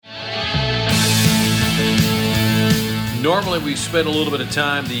Normally we spend a little bit of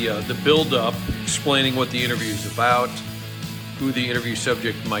time, the build-up, explaining what the interview is about, who the interview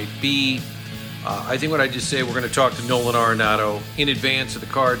subject might be. I think what I just say, we're going to talk to Nolan Arenado in advance of the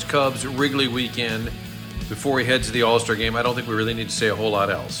Cards-Cubs Wrigley weekend before he heads to the All-Star game. I don't think we really need to say a whole lot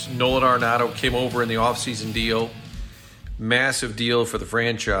else. Nolan Arenado came over in the offseason deal, massive deal for the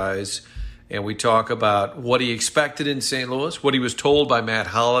franchise, and we talk about what he expected in St. Louis, what he was told by Matt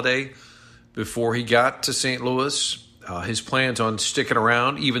Holliday before he got to St. Louis, his plans on sticking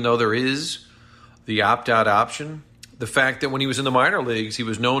around, even though there is the opt-out option. The fact that when he was in the minor leagues, he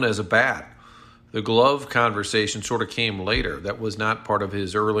was known as a bat. The glove conversation sort of came later. That was not part of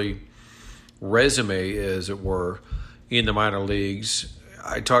his early resume, as it were, in the minor leagues.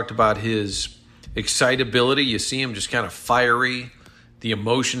 I talked about his excitability. You see him just kind of fiery, the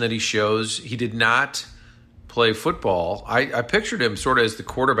emotion that he shows. He did not play football. I pictured him sort of as the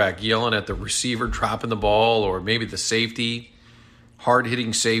quarterback yelling at the receiver, dropping the ball, or maybe the safety,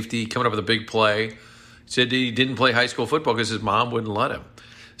 hard-hitting safety, coming up with a big play. Said he didn't play high school football because his mom wouldn't let him.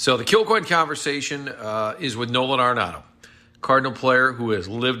 So the Kilcoyne Conversation is with Nolan Arenado, Cardinal player who has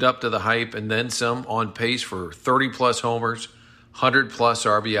lived up to the hype and then some, on pace for 30-plus homers, 100-plus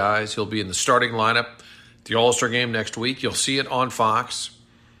RBIs. He'll be in the starting lineup at the All-Star game next week. You'll see it on Fox.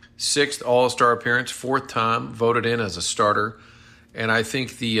 6th All-Star appearance, 4th time voted in as a starter. And I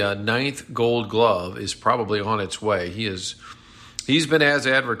think the 9th Gold Glove is probably on its way. He's been as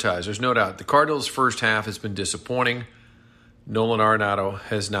advertised, there's no doubt. The Cardinals' first half has been disappointing. Nolan Arenado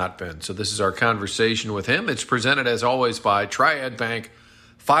has not been. So this is our conversation with him. It's presented, as always, by Triad Bank,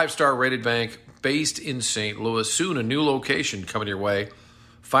 5-star rated bank based in St. Louis. Soon a new location coming your way.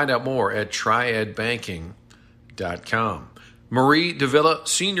 Find out more at triadbanking.com. Marie Davila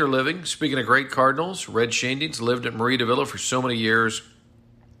Senior Living, speaking of great Cardinals, Red Shandians lived at Marie Davila for so many years,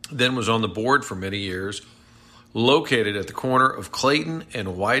 then was on the board for many years, located at the corner of Clayton and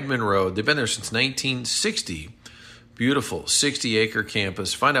Weidman Road. They've been there since 1960. Beautiful 60-acre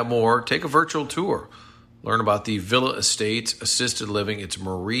campus. Find out more. Take a virtual tour. Learn about the Villa Estates Assisted Living. It's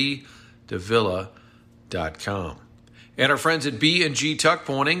mariedavila.com. And our friends at B&G Tuck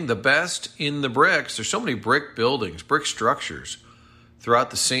Pointing, the best in the bricks. There's so many brick buildings, brick structures throughout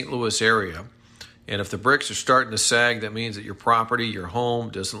the St. Louis area. And if the bricks are starting to sag, that means that your property, your home,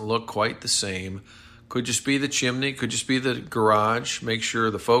 doesn't look quite the same. Could just be the chimney, could just be the garage. Make sure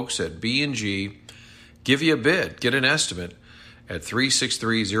the folks at B&G give you a bid, get an estimate at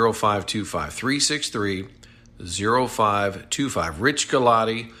 363-0525. 363-0525. Rich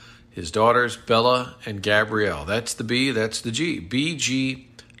Galati, his daughters Bella and Gabrielle. That's the B, that's the G.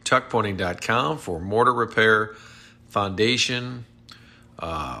 BGTuckpointing.com for mortar repair, foundation,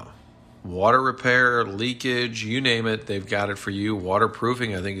 water repair, leakage, you name it, they've got it for you.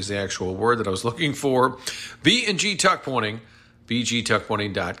 Waterproofing, I think, is the actual word that I was looking for. B&G Tuck Pointing,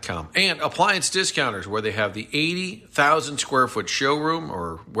 BGTuckpointing.com. And Appliance Discounters, where they have the 80,000 square foot showroom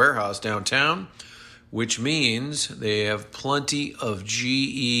or warehouse downtown, which means they have plenty of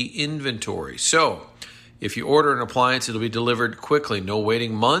GE inventory. So if you order an appliance, it'll be delivered quickly. No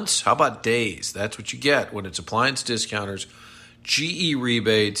waiting months. How about days? That's what you get when it's Appliance Discounters. GE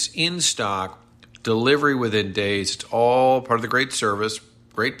rebates, in stock, delivery within days. It's all part of the great service,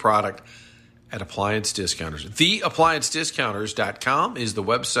 great product at Appliance Discounters. TheApplianceDiscounters.com is the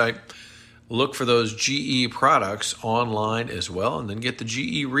website. Look for those GE products online as well, and then get the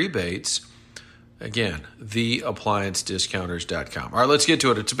GE rebates. Again, TheApplianceDiscounters.com. All right, let's get to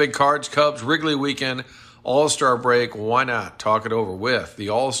it. It's a big Cards-Cubs Wrigley weekend, All-Star break. Why not talk it over with the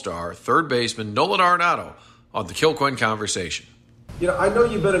All-Star third baseman Nolan Arenado on the Kilcoyne Conversation. You know, I know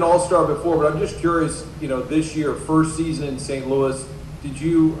you've been an All-Star before, but I'm just curious, this year, first season in St. Louis, did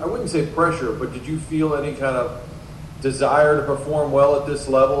you, I wouldn't say pressure, but did you feel any kind of desire to perform well at this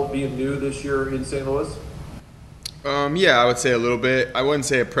level, being new this year in St. Louis? Yeah, I would say a little bit. I wouldn't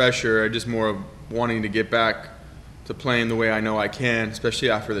say a pressure, just more of wanting to get back to playing the way I know I can, especially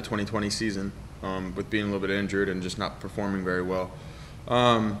after the 2020 season, with being a little bit injured and just not performing very well.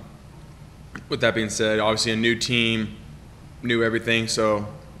 With that being said, obviously a new team, new everything, so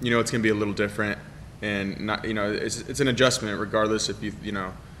it's going to be a little different, and not it's an adjustment regardless if if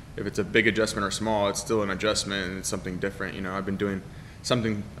it's a big adjustment or small. It's still an adjustment and it's something different. I've been doing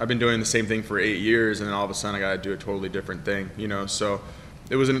the same thing for 8 years, and then all of a sudden I got to do a totally different thing. So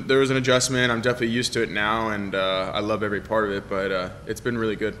there was an adjustment. I'm definitely used to it now, and I love every part of it. But it's been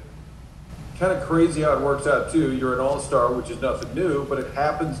really good. Kind of crazy how it works out too. You're an All-Star, which is nothing new, but it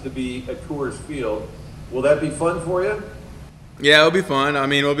happens to be at Coors Field. Will that be fun for you? Yeah, it'll be fun. I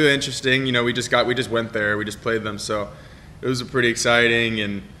mean, it'll be interesting. We just went there. We just played them, so it was pretty exciting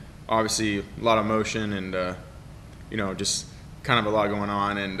and obviously a lot of motion and just kind of a lot going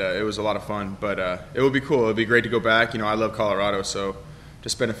on, and it was a lot of fun. But it would be cool. It would be great to go back. I love Colorado, so to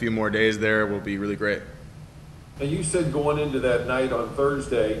spend a few more days there will be really great. And you said going into that night on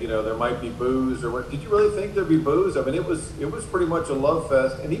Thursday, there might be booze or what? Did you really think there'd be booze? I mean, it was pretty much a love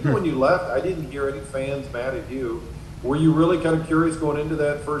fest. And even when you left, I didn't hear any fans mad at you. Were you really kind of curious going into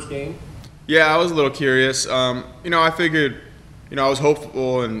that first game? Yeah, I was a little curious. I figured, I was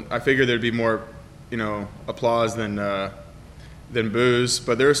hopeful, and I figured there'd be more, applause than booze.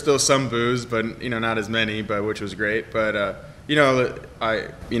 But there was still some booze, but not as many, but which was great. But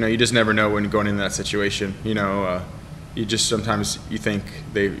you just never know when going into that situation. You just sometimes you think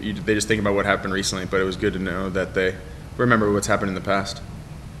they just think about what happened recently, but it was good to know that they remember what's happened in the past.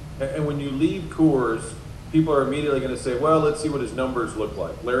 And when you leave Coors, people are immediately going to say, well, let's see what his numbers look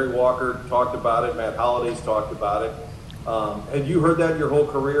like. Larry Walker talked about it. Matt Holliday's talked about it. Had you heard that your whole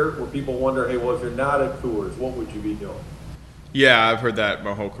career where people wonder, hey, well, if you're not at Coors, what would you be doing? Yeah, I've heard that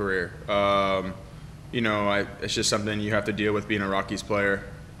my whole career. It's just something you have to deal with being a Rockies player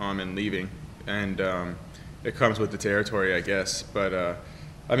and leaving. And it comes with the territory, I guess. But,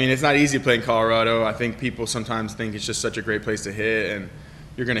 it's not easy playing Colorado. I think people sometimes think it's just such a great place to hit, and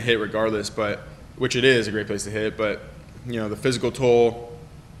you're going to hit regardless, which it is a great place to hit. But, the physical toll,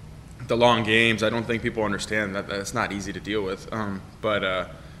 the long games, I don't think people understand that that's not easy to deal with.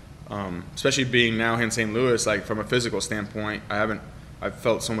 Especially being now in St. Louis, like from a physical standpoint, I've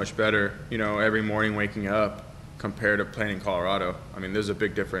felt so much better, every morning waking up compared to playing in Colorado. There's a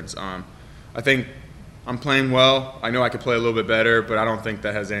big difference. I think I'm playing well. I know I could play a little bit better, but I don't think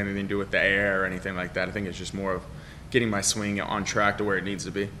that has anything to do with the air or anything like that. I think it's just more of getting my swing on track to where it needs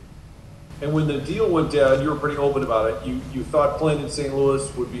to be. And when the deal went down, you were pretty open about it. You thought playing in St.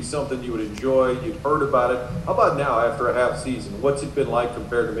 Louis would be something you would enjoy. You'd heard about it. How about now after a half season? What's it been like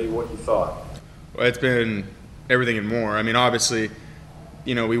compared to maybe what you thought? Well, it's been everything and more. Obviously,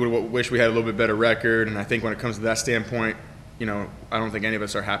 we would wish we had a little bit better record, and I think when it comes to that standpoint, I don't think any of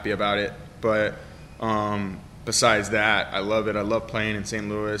us are happy about it. But besides that, I love it. I love playing in St.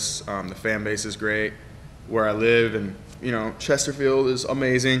 Louis. The fan base is great. Where I live, and Chesterfield is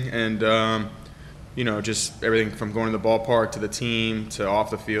amazing, and just everything from going to the ballpark to the team to off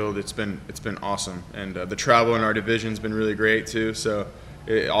the field, it's been awesome. And the travel in our division's been really great too. So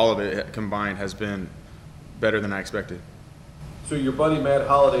all of it combined has been better than I expected. So your buddy Matt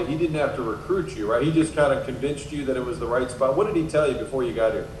Holliday, he didn't have to recruit you, right? He just kind of convinced you that it was the right spot. What did he tell you before you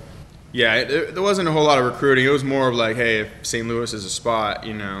got here? Yeah, there wasn't a whole lot of recruiting. It was more of like, hey, if St. Louis is a spot,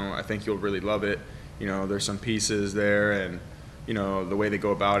 I think you'll really love it. There's some pieces there, and the way they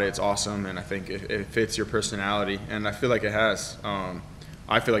go about it's awesome, and I think it fits your personality, and I feel like it has.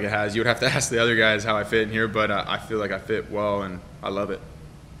 I feel like it has. You would have to ask the other guys how I fit in here, but I feel like I fit well, and I love it.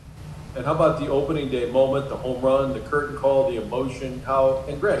 And how about the opening day moment, the home run, the curtain call, the emotion?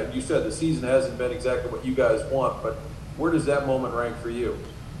 And granted, you said the season hasn't been exactly what you guys want, but where does that moment rank for you?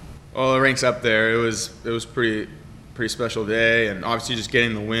 Well, it ranks up there. It was pretty special day, and obviously just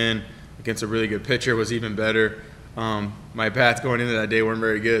getting the win against a really good pitcher was even better. My bats going into that day weren't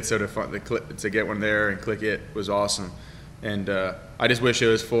very good, so to get one there and click it was awesome. And I just wish it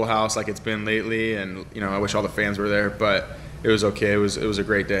was full house like it's been lately, and I wish all the fans were there, but it was okay. It was a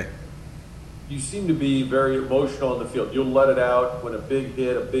great day. You seem to be very emotional in the field. You'll let it out when a big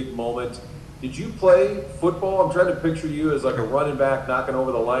hit, a big moment. Did you play football? I'm trying to picture you as like a running back knocking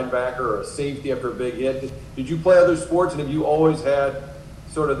over the linebacker or a safety after a big hit. Did you play other sports, and have you always had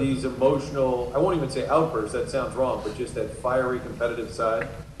sort of these emotional, I won't even say outbursts, that sounds wrong, but just that fiery competitive side?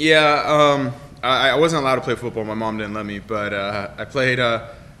 Yeah, I wasn't allowed to play football. My mom didn't let me, but I played.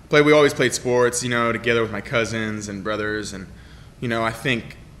 We always played sports, together with my cousins and brothers, and I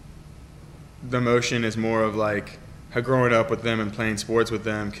think the emotion is more of like growing up with them and playing sports with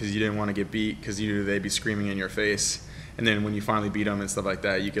them because you didn't want to get beat because you knew they'd be screaming in your face. And then when you finally beat them and stuff like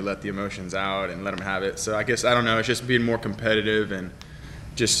that, you could let the emotions out and let them have it. So I guess, I don't know, it's just being more competitive and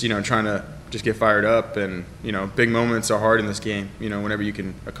just, trying to just get fired up. And, big moments are hard in this game. Whenever you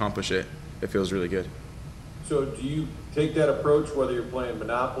can accomplish it, it feels really good. So do you take that approach whether you're playing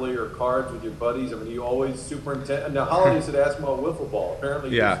Monopoly or cards with your buddies? You always super intense. Now, Holiday said ask him about wiffle ball.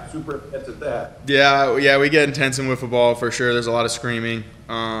 Apparently you're super intense at that. Yeah, we get intense in wiffle ball for sure. There's a lot of screaming.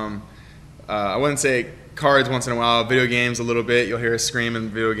 I wouldn't say cards once in a while. Video games a little bit. You'll hear us scream in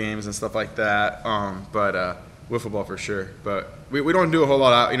video games and stuff like that. But wiffle ball for sure. But we don't do a whole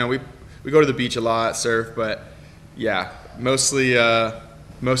lot out. We go to the beach a lot, surf. But yeah, mostly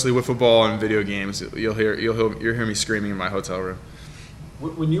wiffle ball and video games. You'll hear me screaming in my hotel room.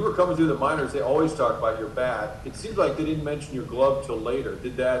 When you were coming through the minors, they always talk about your bat. It seems like they didn't mention your glove till later.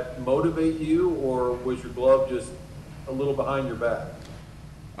 Did that motivate you, or was your glove just a little behind your bat?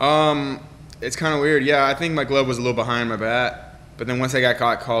 It's kind of weird. Yeah, I think my glove was a little behind my bat, but then once I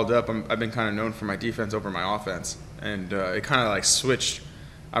got called up, I've been kind of known for my defense over my offense, and it kind of like switched.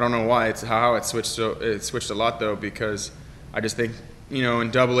 I don't know why. It's how it switched. So it switched a lot though, because I just think,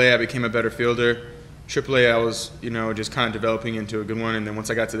 in Double-A I became a better fielder. Triple-A I was, just kind of developing into a good one, and then once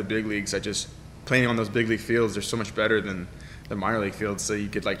I got to the big leagues, I just playing on those big league fields. They're so much better than the minor league fields, so you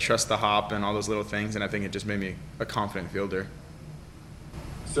could like trust the hop and all those little things, and I think it just made me a confident fielder.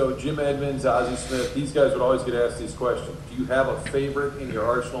 So Jim Edmonds, Ozzie Smith, these guys would always get asked these questions. Do you have a favorite in your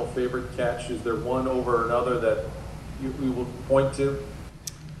arsenal, favorite catch? Is there one over another that you will point to?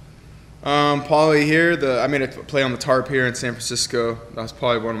 Probably here, I made a play on the tarp here in San Francisco. That was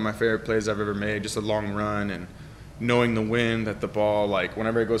probably one of my favorite plays I've ever made, just a long run and knowing the wind, that the ball, like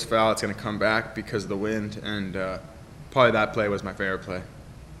whenever it goes foul, it's going to come back because of the wind, and probably that play was my favorite play.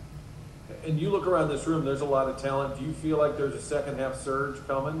 And you look around this room, there's a lot of talent. Do you feel like there's a second half surge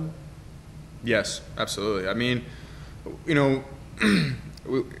coming? Yes, absolutely. I mean,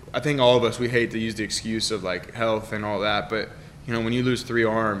 I think all of us, we hate to use the excuse of like health and all that, but when you lose 3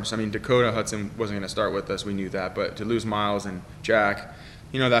 arms, I mean, Dakota Hudson wasn't going to start with us, we knew that, but to lose Miles and Jack,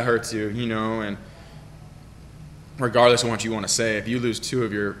 that hurts you, and regardless of what you want to say, if you lose 2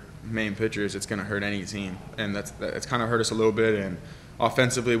 of your main pitchers, it's going to hurt any team, and it's kind of hurt us a little bit. And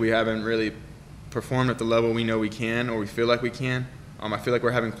offensively, we haven't really performed at the level we know we can, or we feel like we can. I feel like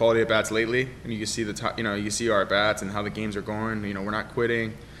we're having quality at bats lately, and you can see you see our at bats and how the games are going. We're not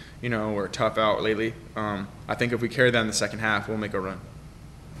quitting. We're tough out lately. I think if we carry that in the second half, we'll make a run.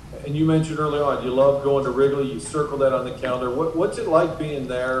 And you mentioned early on, you love going to Wrigley. You circled that on the calendar. What's it like being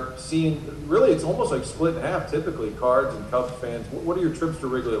there, seeing, really it's almost like split in half typically, Cards and Cubs fans. What are your trips to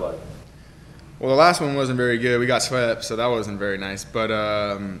Wrigley like? Well, the last one wasn't very good. We got swept, so that wasn't very nice. But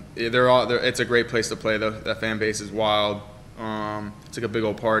it's a great place to play. That fan base is wild. It's like a big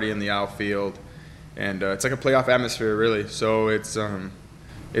old party in the outfield, and it's like a playoff atmosphere, really. So it's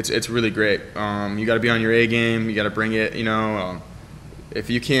really great. You got to be on your A game. You got to bring it. If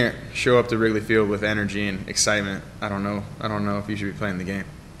you can't show up to Wrigley Field with energy and excitement, I don't know if you should be playing the game.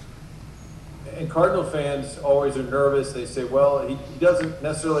 And Cardinal fans always are nervous. They say, well, he doesn't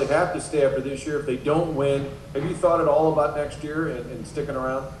necessarily have to stay after this year if they don't win. Have you thought at all about next year and sticking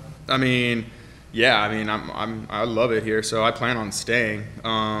around? I mean, yeah. I mean, I love it here, so I plan on staying.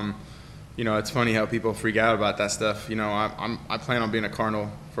 It's funny how people freak out about that stuff. I plan on being a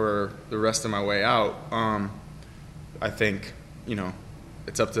Cardinal for the rest of my way out. I think,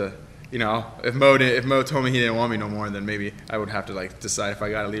 it's up to, if Mo told me he didn't want me no more, then maybe I would have to decide if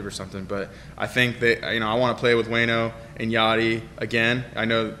I got to leave or something. But I think that, I want to play with Waino and Yachty again. I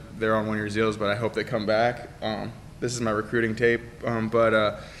know they're on 1-year deals, but I hope they come back. This is my recruiting tape.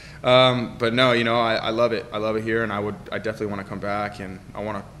 But no, I love it. I love it here, and I definitely want to come back, and I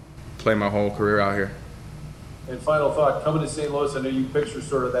want to play my whole career out here. And final thought, coming to St. Louis, I know you picture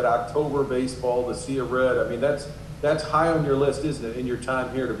sort of that October baseball, the sea of red. I mean, that's high on your list, isn't it, in your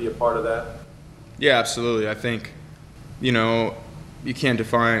time here to be a part of that? Yeah, absolutely. I think, you can't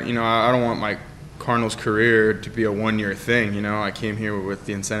define, I don't want my Cardinals career to be a 1-year thing. I came here with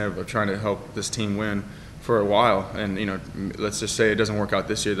the incentive of trying to help this team win for a while. And, let's just say it doesn't work out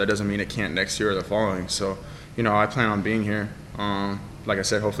this year. That doesn't mean it can't next year or the following. So, I plan on being here. Like I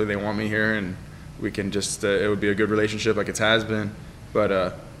said, hopefully they want me here, and we can just it would be a good relationship like it has been. But,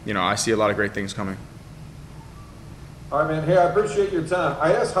 I see a lot of great things coming. All right, man. Hey, I appreciate your time.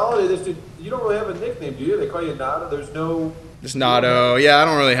 I asked Holiday this. You don't really have a nickname, do you? They call you Nado? There's no... Just Nado. Yeah, I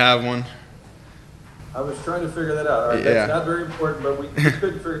don't really have one. I was trying to figure that out. All right, that's not very important, but we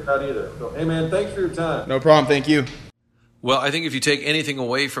couldn't figure it out either. So, hey, man, thanks for your time. No problem. Thank you. Well, I think if you take anything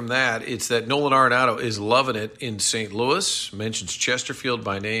away from that, it's that Nolan Arenado is loving it in St. Louis, mentions Chesterfield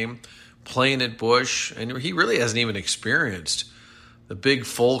by name, playing at Busch, and he really hasn't even experienced the big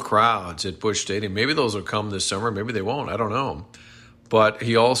full crowds at Busch Stadium. Maybe those will come this summer. Maybe they won't. I don't know. But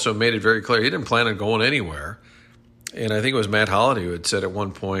he also made it very clear he didn't plan on going anywhere. And I think it was Matt Holliday who had said at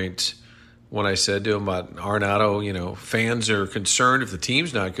one point when I said to him about Arenado, fans are concerned if the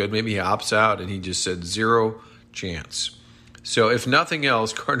team's not good, maybe he opts out. And he just said 0 chance. So if nothing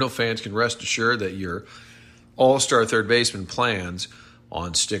else, Cardinal fans can rest assured that your all-star third baseman plans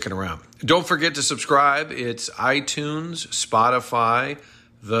on sticking around. Don't forget to subscribe. It's iTunes, Spotify,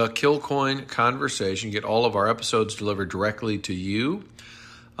 the Kilcoyne Conversation. You get all of our episodes delivered directly to you.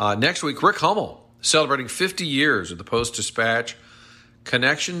 Next week, Rick Hummel celebrating 50 years of the Post-Dispatch,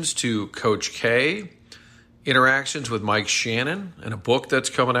 connections to Coach K, interactions with Mike Shannon, and a book that's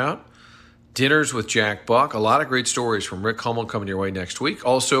coming out, dinners with Jack Buck. A lot of great stories from Rick Hummel coming your way next week.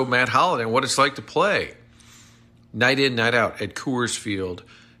 Also, Matt Holliday and what it's like to play night in, night out at Coors Field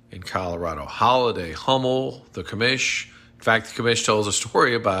in Colorado. Holiday, Hummel, the Commish. In fact, the Commish tells a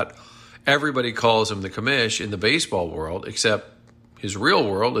story about everybody calls him the Commish in the baseball world, except his real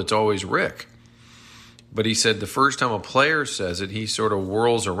world, it's always Rick. But he said the first time a player says it, he sort of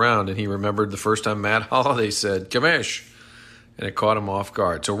whirls around, and he remembered the first time Matt Holliday said, Commish, and it caught him off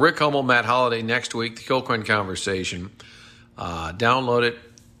guard. So Rick Hummel, Matt Holliday next week, the Kilcoyne Conversation. Download it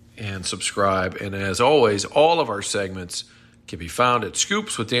and subscribe. And as always, all of our segments can be found at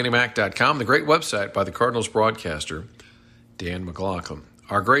scoopswithdannymac.com, the great website by the Cardinals broadcaster, Dan McLaughlin.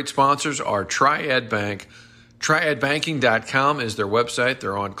 Our great sponsors are Triad Bank. TriadBanking.com is their website.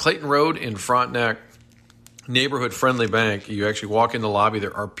 They're on Clayton Road in Frontenac. Neighborhood-friendly bank. You actually walk in the lobby.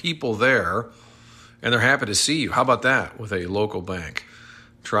 There are people there, and they're happy to see you. How about that with a local bank?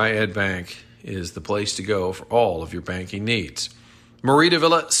 Triad Bank is the place to go for all of your banking needs. Marita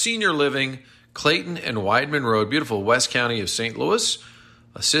Villa Senior Living, Clayton and Weidman Road, beautiful West County of St. Louis.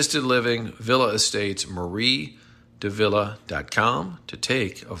 Assisted Living, Villa Estates, mariedevilla.com to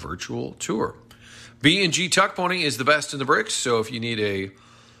take a virtual tour. B&G Tuck Pointing is the best in the bricks, so if you need a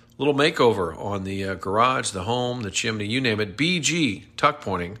little makeover on the garage, the home, the chimney, you name it,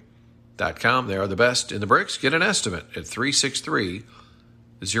 bgtuckpointing.com. They are the best in the bricks. Get an estimate at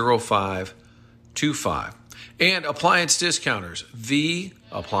 363-0525. And Appliance Discounters,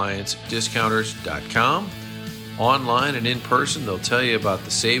 theappliancediscounters.com. Online and in person, they'll tell you about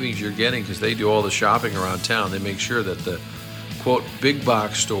the savings you're getting because they do all the shopping around town. They make sure that the, quote, big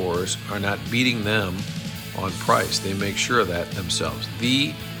box stores are not beating them on price. They make sure of that themselves.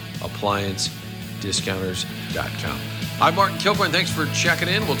 theappliancediscounters.com. I'm Martin Kilcoyne. Thanks for checking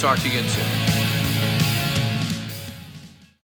in. We'll talk to you again soon.